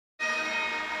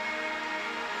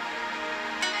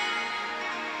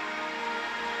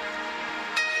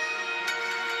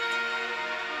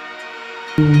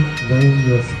Rain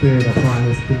your spirit upon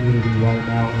this community right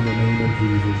now in the name of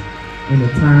Jesus. In a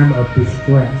time of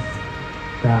distress,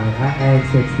 God, I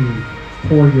ask that you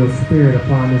pour your spirit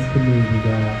upon this community,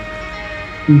 God.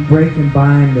 We break and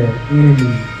bind the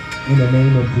enemy in the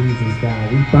name of Jesus,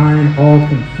 God. We bind all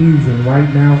confusion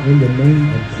right now in the name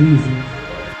of Jesus.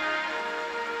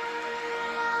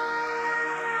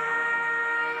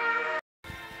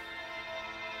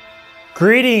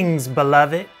 Greetings,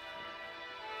 beloved.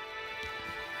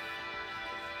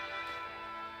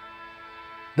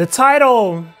 The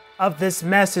title of this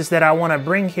message that I want to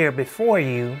bring here before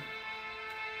you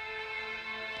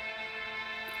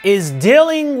is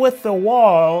Dealing with the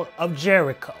Wall of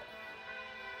Jericho.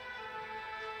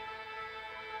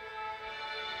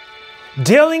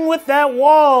 Dealing with that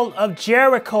wall of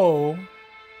Jericho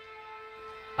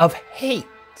of hate.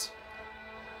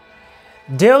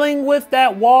 Dealing with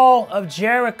that wall of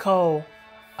Jericho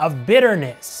of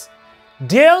bitterness.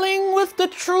 Dealing with the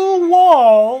true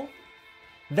wall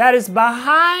that is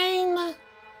behind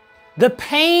the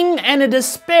pain and the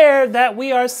despair that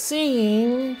we are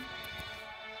seeing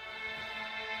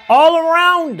all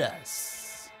around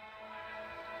us.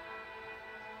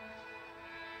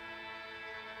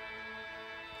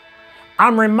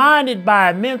 I'm reminded by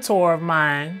a mentor of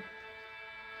mine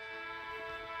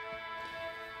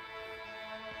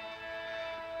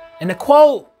and the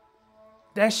quote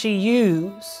that she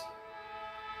used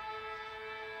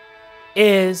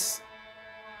is,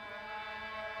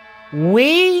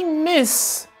 "We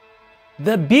miss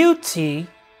the beauty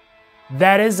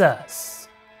that is us."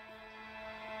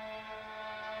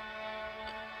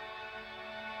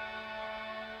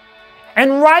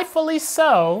 And rightfully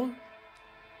so,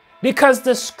 because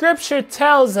the scripture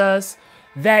tells us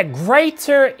that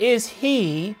greater is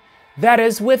he that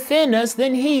is within us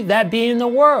than he that be in the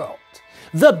world.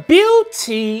 The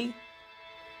beauty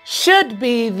should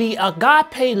be the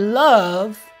agape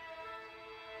love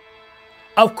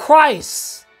of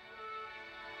Christ.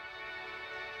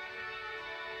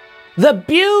 The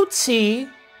beauty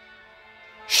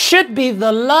should be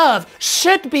the love,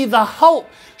 should be the hope,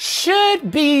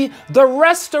 should be the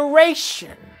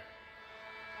restoration.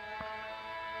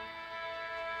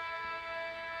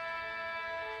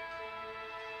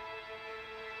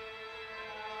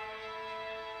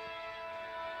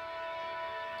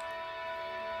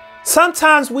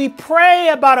 Sometimes we pray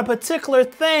about a particular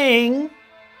thing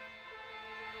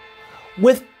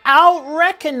without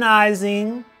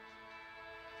recognizing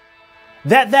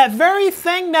that that very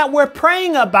thing that we're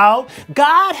praying about,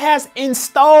 God has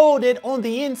installed it on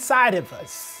the inside of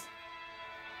us.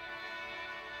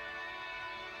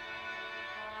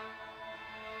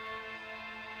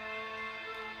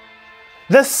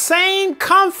 The same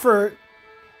comfort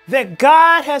that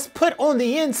God has put on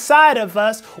the inside of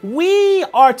us, we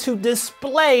are to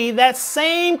display that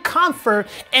same comfort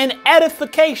and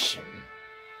edification.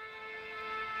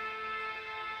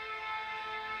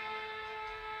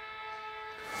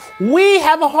 We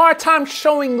have a hard time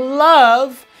showing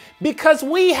love because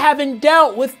we haven't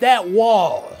dealt with that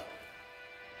wall.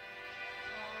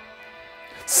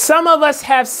 Some of us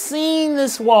have seen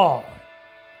this wall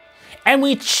and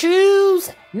we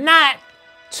choose not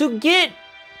to get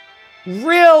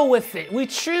real with it. We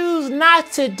choose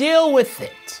not to deal with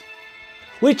it.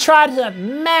 We try to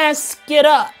mask it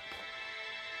up.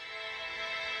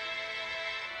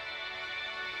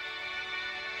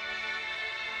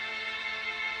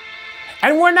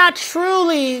 And we're not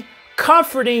truly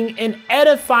comforting and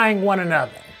edifying one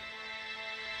another.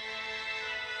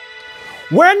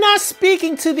 We're not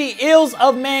speaking to the ills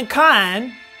of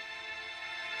mankind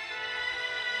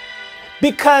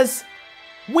because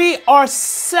we are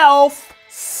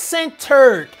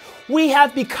self-centered. We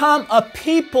have become a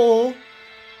people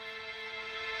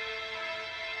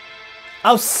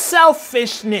of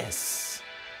selfishness.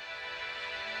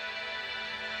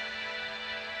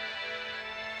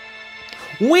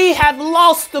 We have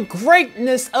lost the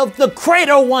greatness of the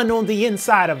greater one on the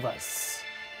inside of us.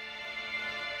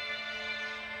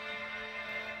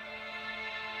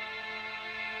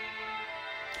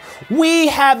 We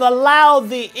have allowed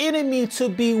the enemy to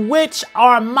bewitch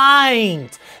our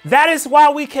minds. That is why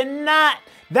we cannot,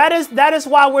 that is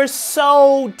why we're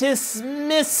so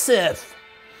dismissive.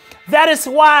 That is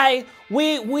why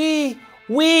we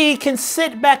can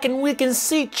sit back and we can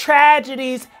see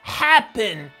tragedies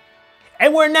happen.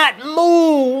 And we're not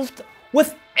moved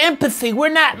with empathy. We're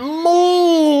not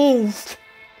moved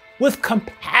with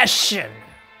compassion.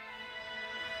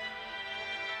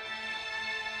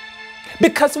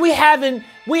 Because we haven't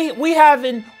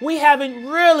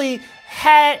really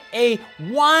had a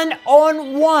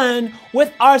one-on-one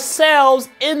with ourselves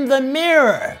in the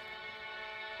mirror.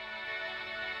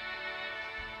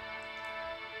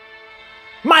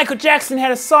 Michael Jackson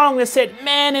had a song that said,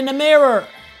 "Man in the Mirror."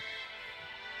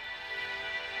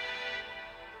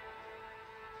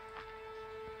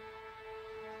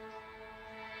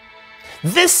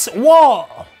 This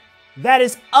wall that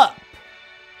is up,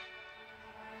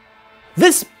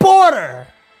 this border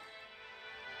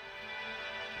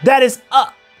that is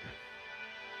up,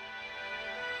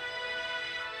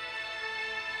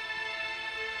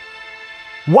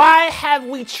 why have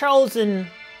we chosen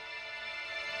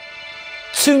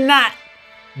to not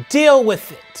deal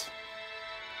with it?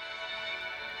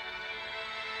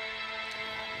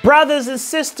 Brothers and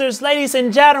sisters, ladies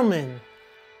and gentlemen,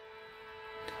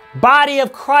 body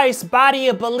of Christ, body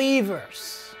of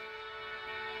believers,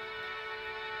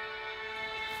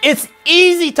 it's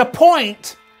easy to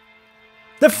point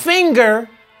the finger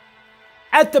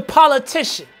at the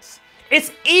politicians.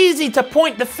 It's easy to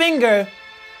point the finger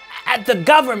at the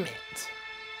government.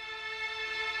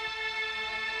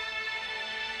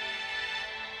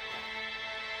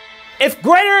 If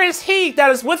greater is he that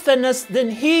is within us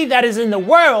than he that is in the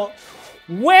world,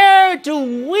 where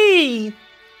do we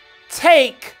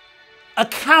take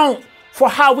account for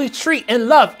how we treat and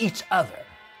love each other?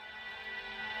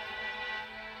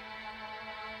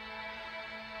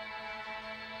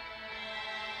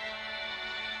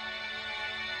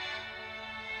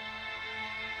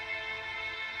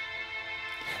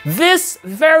 This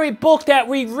very book that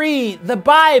we read, the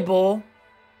Bible,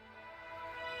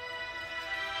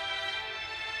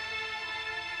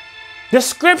 the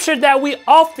scripture that we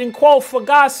often quote, "For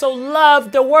God so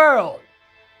loved the world."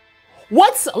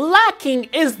 What's lacking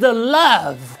is the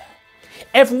love.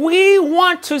 If we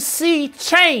want to see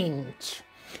change,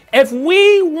 if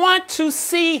we want to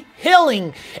see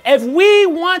healing, if we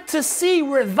want to see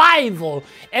revival,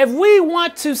 if we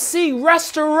want to see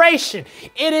restoration,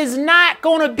 it is not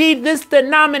going to be this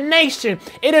denomination.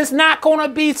 It is not going to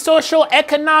be social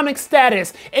economic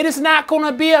status. It is not going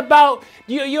to be about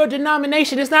your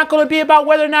denomination. It's not going to be about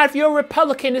whether or not if you're a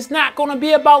Republican. It's not going to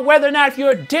be about whether or not if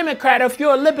you're a Democrat or if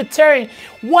you're a Libertarian.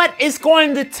 What it's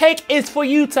going to take is for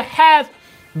you to have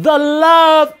the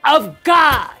love of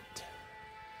God.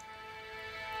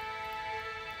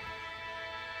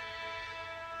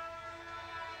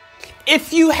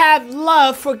 If you have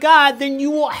love for God, then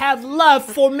you will have love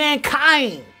for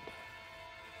mankind.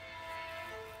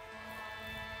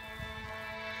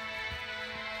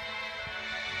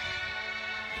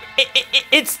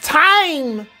 It's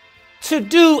time to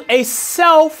do a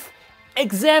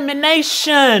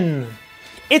self-examination.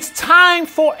 It's time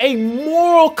for a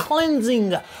moral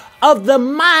cleansing of the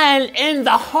mind and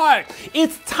the heart.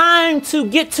 It's time to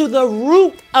get to the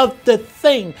root of the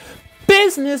thing.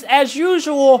 Business as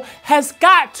usual has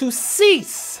got to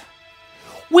cease.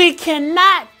 We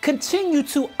cannot continue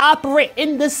to operate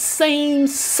in the same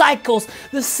cycles,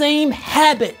 the same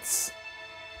habits.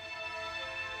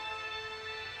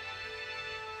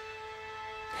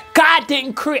 God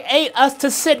didn't create us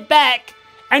to sit back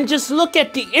and just look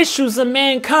at the issues of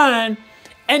mankind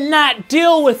and not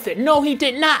deal with it. No, he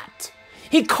did not.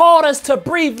 He called us to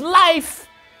breathe life.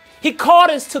 He called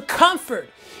us to comfort.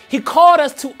 He called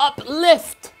us to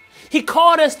uplift. He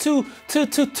called us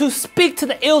to speak to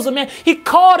the ills of man. He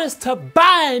called us to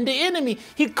bind the enemy.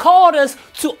 He called us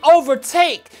to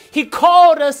overtake. He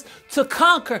called us to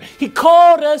conquer. He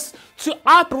called us to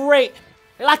operate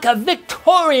like a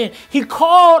Victorian. He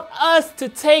called us to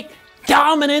take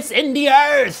dominance in the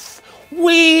earth.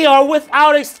 We are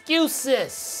without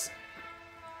excuses.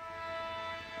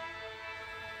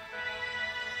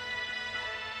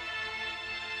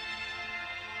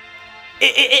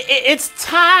 It's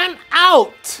time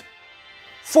out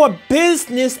for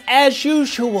business as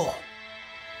usual.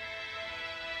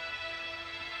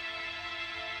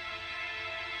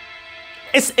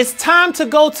 It's time to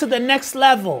go to the next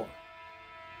level.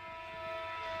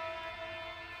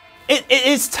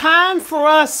 It's time for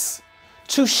us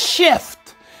to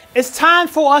shift. It's time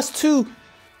for us to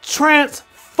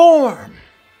transform.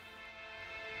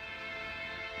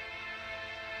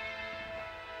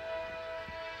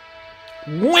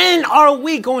 When are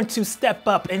we going to step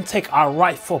up and take our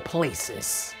rightful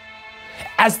places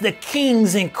as the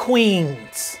kings and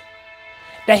queens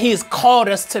that he has called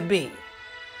us to be?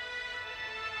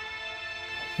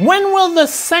 When will the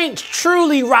saints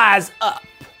truly rise up?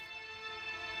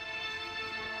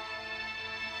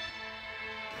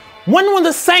 When will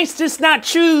the saints just not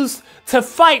choose to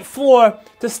fight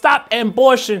to stop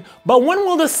abortion, but when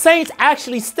will the saints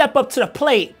actually step up to the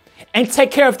plate and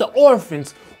take care of the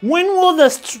orphans? When will the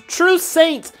true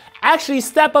saints actually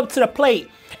step up to the plate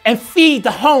and feed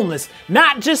the homeless?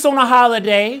 Not just on a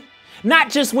holiday, not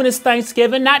just when it's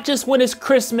Thanksgiving, not just when it's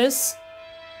Christmas.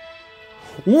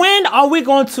 When are we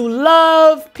going to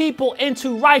love people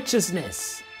into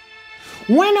righteousness?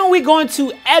 When are we going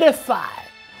to edify?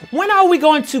 When are we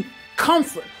going to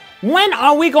comfort? When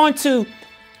are we going to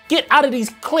get out of these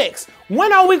cliques?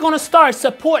 When are we going to start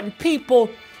supporting people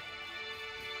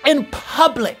in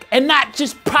public and not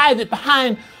just private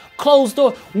behind closed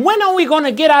doors? When are we going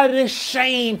to get out of this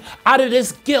shame, out of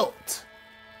this guilt?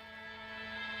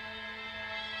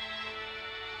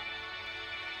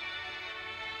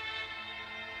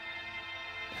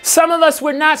 Some of us,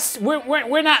 we're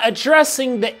not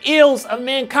addressing the ills of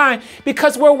mankind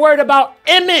because we're worried about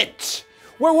image.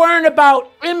 We're worried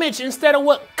about image instead of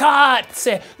what God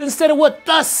said, instead of what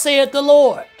thus saith the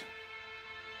Lord.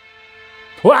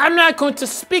 Well, I'm not going to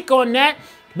speak on that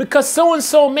because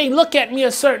so-and-so may look at me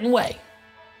a certain way.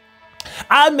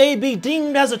 I may be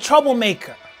deemed as a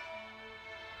troublemaker.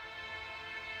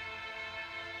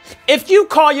 If you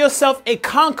call yourself a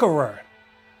conqueror,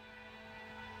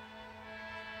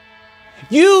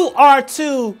 you are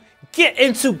to get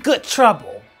into good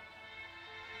trouble.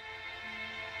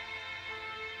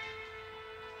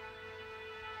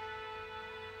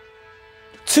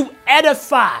 To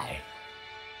edify,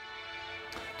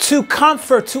 to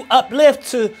comfort, to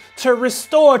uplift, to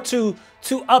restore, to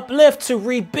uplift, to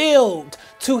rebuild,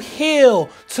 to heal,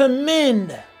 to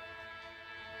mend.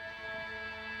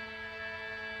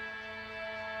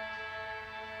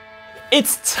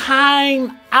 It's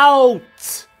time out.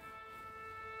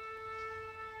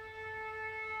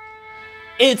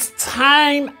 It's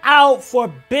time out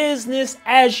for business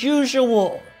as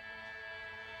usual.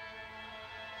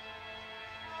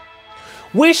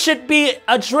 We should be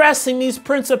addressing these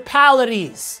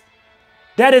principalities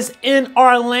that is in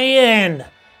our land,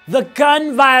 the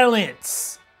gun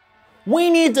violence. We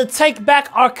need to take back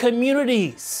our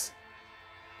communities.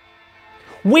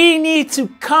 We need to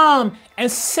come and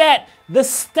set the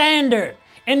standard,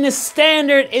 and the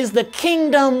standard is the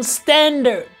kingdom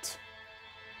standard.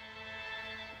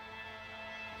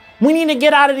 We need to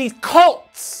get out of these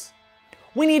cults.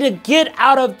 We need to get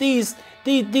out of these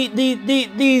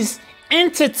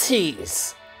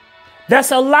entities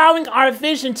that's allowing our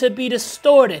vision to be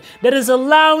distorted, that is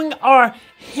allowing our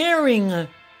hearing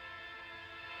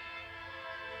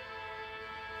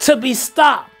to be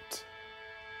stopped.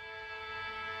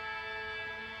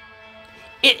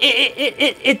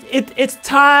 It's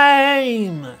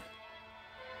time.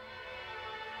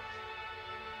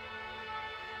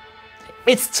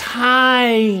 It's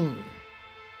time.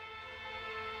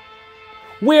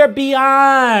 We're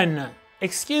beyond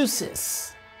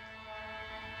excuses.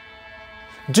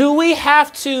 Do we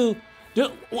have to,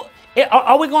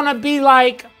 are we going to be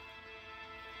like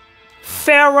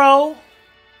Pharaoh,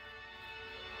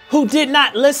 who did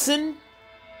not listen?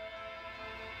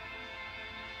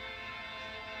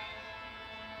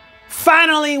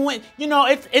 Finally, when,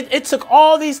 it took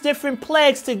all these different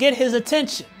plagues to get his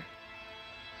attention.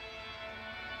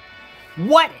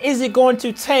 What is it going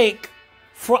to take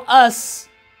for us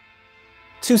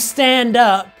to stand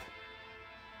up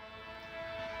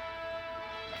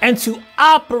and to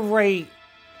operate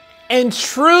in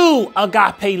true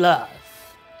agape love?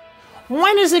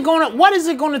 What is it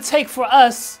going to take for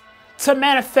us to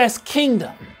manifest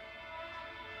kingdom?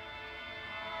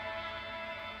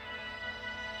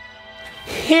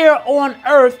 Here on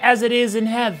earth as it is in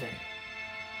heaven.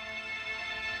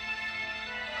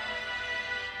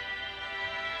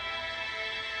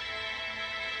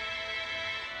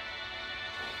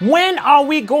 When are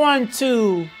we going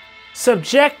to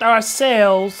subject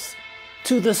ourselves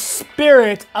to the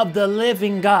Spirit of the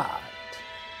living God?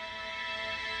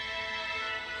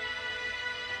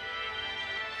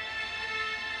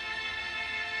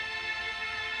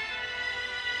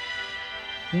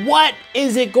 What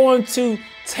is it going to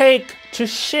take to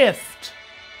shift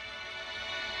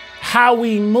how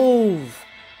we move,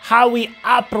 how we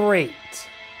operate?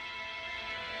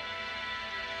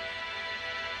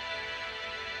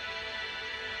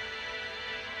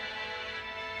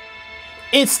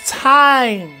 It's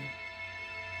time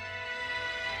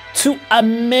to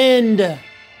amend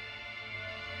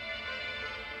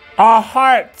our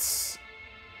hearts.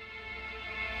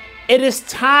 It is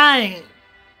time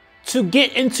to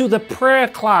get into the prayer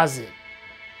closet.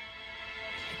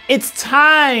 It's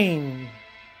time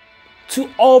to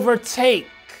overtake.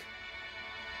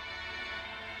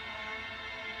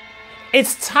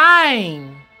 It's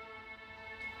time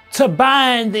to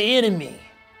bind the enemy.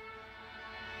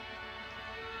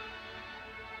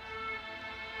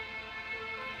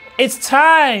 It's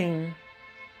time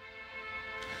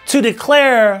to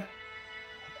declare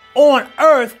on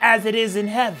earth as it is in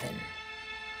heaven.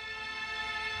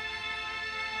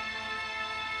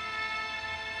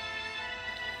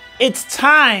 It's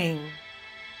time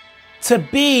to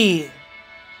be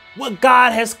what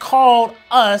God has called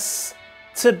us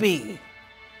to be.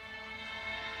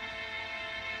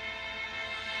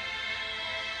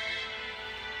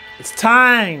 It's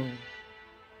time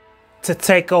to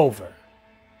take over.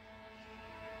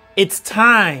 It's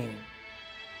time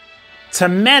to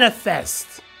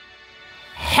manifest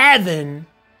heaven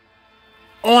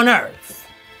on earth.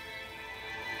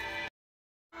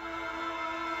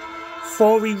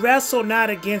 For we wrestle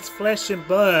not against flesh and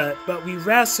blood, but we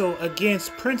wrestle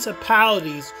against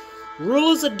principalities,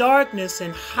 rulers of darkness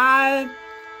in high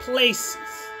places.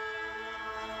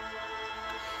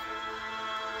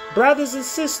 Brothers and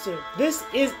sisters, this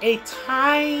is a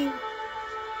time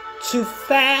to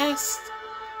fast,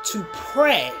 to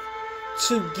pray,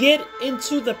 to get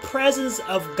into the presence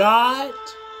of God.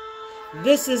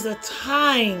 This is a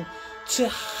time to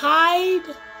hide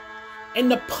in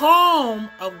the palm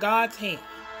of God's hand.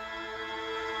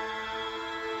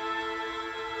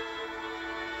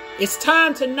 It's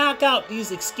time to knock out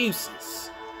these excuses.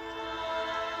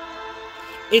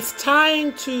 It's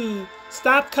time to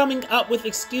stop coming up with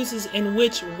excuses in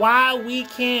which why we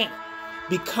can't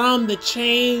become the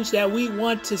change that we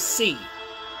want to see.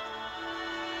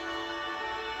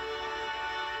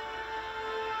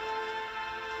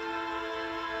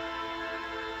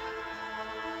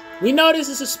 We know this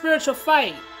is a spiritual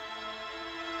fight.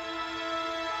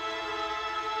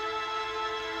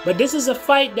 But this is a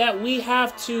fight that we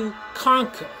have to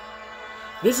conquer.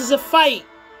 This is a fight.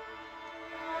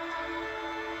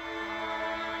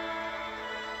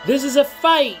 This is a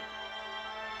fight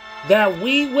that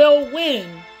we will win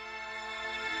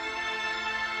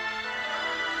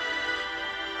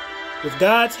with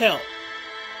God's help.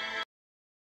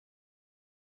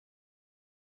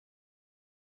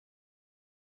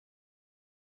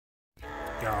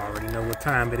 Y'all already know what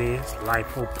time it is. Life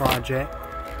Hope Project.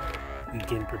 We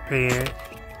getting prepared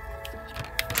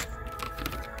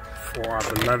for our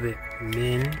beloved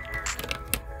men,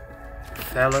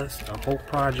 fellas, the Hope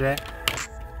Project.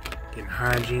 Getting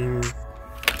hygiene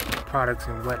products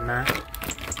and whatnot.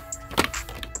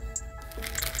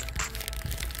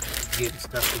 Getting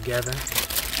stuff together.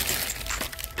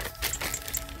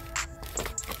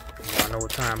 Y'all know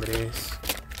what time it is.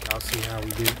 Y'all see how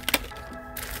we do.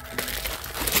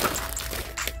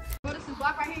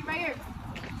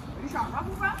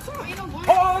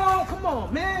 Oh, come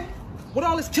on, man. With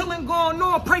all this killing going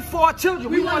on, pray for our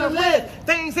children. We want to live.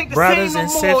 Things ain't the Brothers same and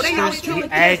no more. sisters, we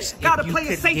ask if you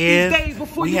could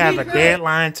give. We have a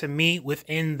deadline to meet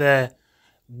within the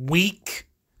week.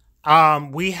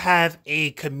 We have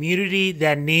a community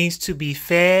that needs to be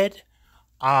fed.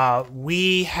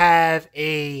 We have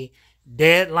a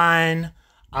deadline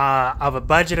of a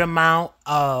budget amount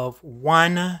of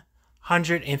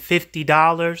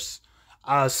 $150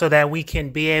 so that we can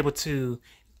be able to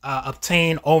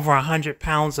obtain over 100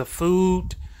 pounds of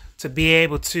food to be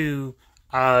able to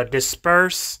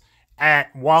disperse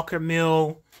at Walker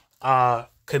Mill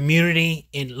community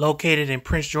located in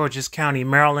Prince George's County,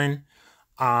 Maryland.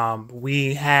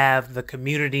 We have the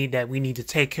community that we need to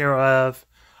take care of.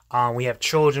 We have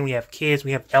children, we have kids,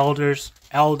 we have elders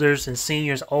and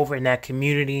seniors over in that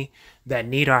community that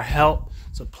need our help.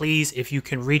 So please, if you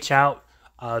can reach out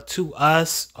to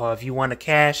us, or if you want a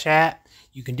Cash App,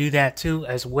 you can do that too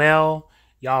as well.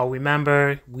 Y'all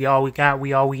remember, we all we got,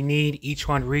 we all we need. Each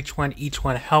one reach one, each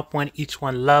one help one, each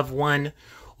one love one.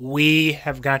 We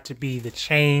have got to be the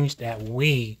change that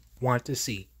we want to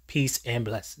see. Peace and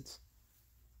blessings.